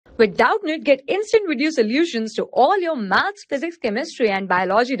With Doubtnut, get instant video solutions to all your maths, physics, chemistry, and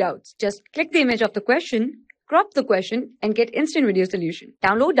biology doubts. Just click the image of the question, crop the question, and get instant video solution.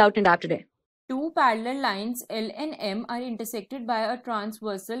 Download Doubtnut app today. Two parallel lines L and M are intersected by a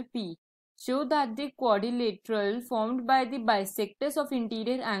transversal P. Show that the quadrilateral formed by the bisectors of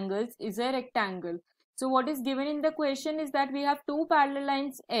interior angles is a rectangle. So what is given in the question is that we have two parallel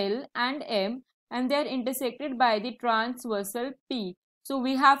lines L and M and they are intersected by the transversal P. So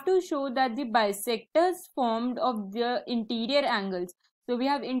we have to show that the bisectors formed of the interior angles. So we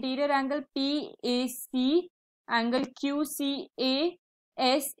have interior angle PAC, angle QCA,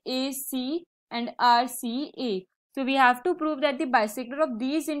 SAC and RCA. So we have to prove that the bisector of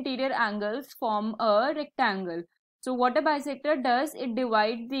these interior angles form a rectangle. So what a bisector does, it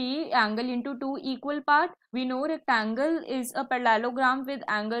divides the angle into two equal parts. We know rectangle is a parallelogram with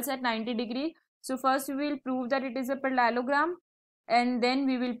angles at 90 degrees. So first we will prove that it is a parallelogram and then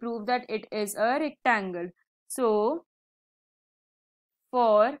we will prove that it is a rectangle. So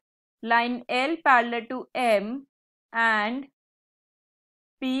for line L parallel to M and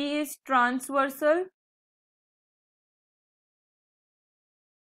P is transversal,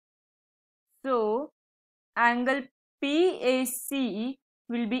 so angle PAC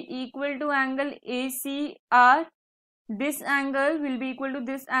will be equal to angle ACR. This angle will be equal to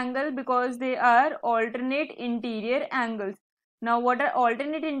this angle because they are alternate interior angles. Now what are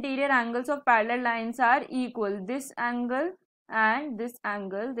alternate interior angles of parallel lines are equal? This angle and this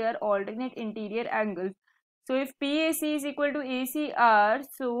angle, they are alternate interior angles. So if PAC is equal to ACR,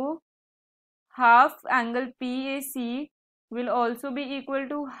 so half angle PAC will also be equal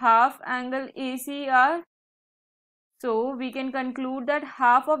to half angle ACR. So we can conclude that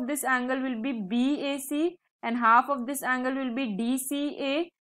half of this angle will be BAC and half of this angle will be DCA.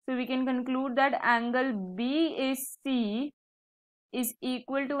 So we can conclude that angle BAC is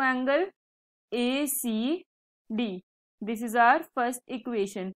equal to angle ACD. This is our first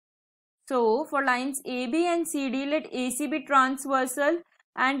equation. So for lines AB and CD, let AC be transversal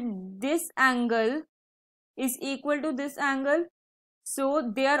and this angle is equal to this angle.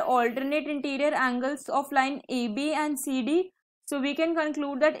 So they are alternate interior angles of line AB and CD. So we can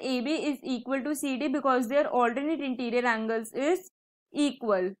conclude that AB is equal to CD because their alternate interior angles is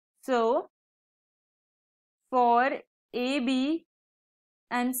equal. So for AB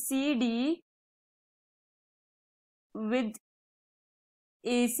and CD with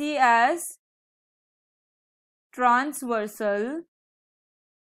AC as transversal,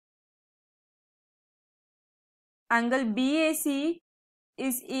 angle BAC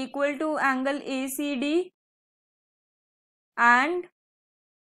is equal to angle ACD and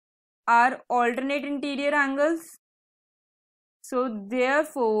are alternate interior angles. So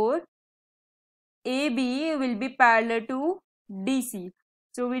therefore AB will be parallel to DC.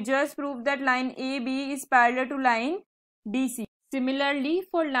 So we just proved that line AB is parallel to line DC. Similarly,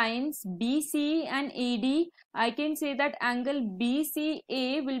 for lines BC and AD, I can say that angle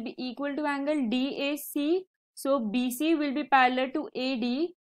BCA will be equal to angle DAC. So BC will be parallel to AD.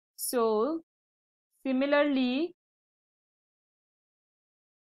 So similarly,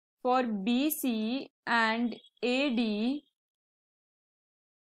 for BC and AD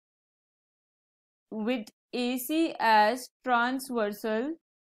with AC as transversal,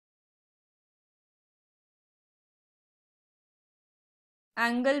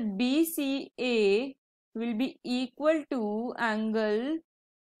 angle BCA will be equal to angle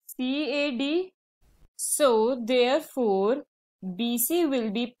CAD. So therefore BC will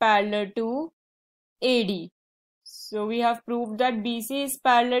be parallel to AD. So we have proved that BC is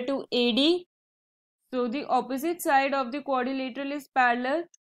parallel to AD. So the opposite side of the quadrilateral is parallel.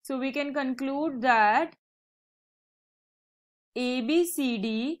 So we can conclude that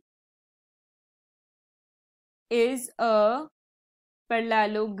ABCD is a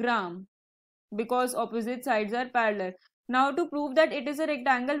parallelogram because opposite sides are parallel. Now to prove that it is a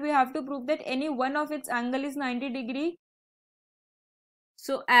rectangle, we have to prove that any one of its angle is 90 degree.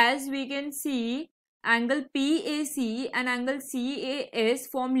 So as we can see, angle PAC and angle CAS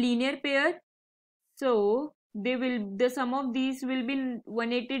form linear pair. So the sum of these will be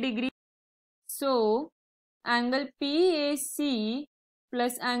 180 degree. So angle PAC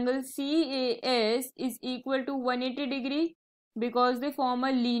plus angle CAS is equal to 180 degree because they form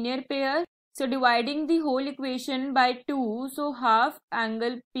a linear pair. So dividing the whole equation by 2, so half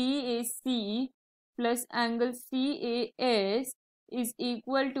angle PAC plus angle CAS is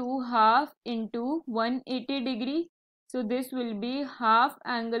equal to half into 180 degree. So this will be half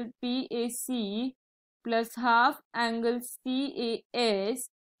angle PAC plus half angle CAS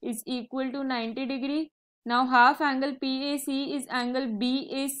is equal to 90 degree. Now half angle PAC is angle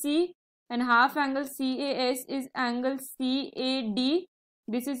BAC and half angle CAS is angle CAD.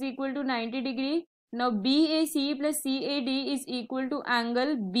 This is equal to 90 degree. Now BAC plus CAD is equal to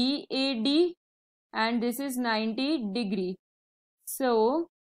angle BAD and this is 90 degree. So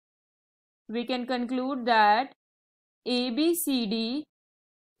we can conclude that ABCD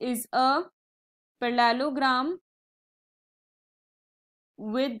is a parallelogram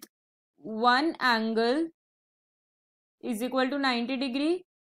with one angle is equal to 90 degree.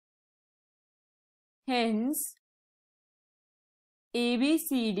 Hence,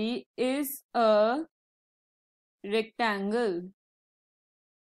 ABCD is a rectangle.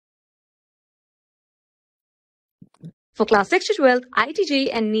 For class 6 to 12, IIT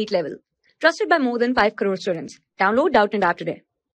JEE and NEET level. Trusted by more than 5 crore students. Download Doubtnut app today.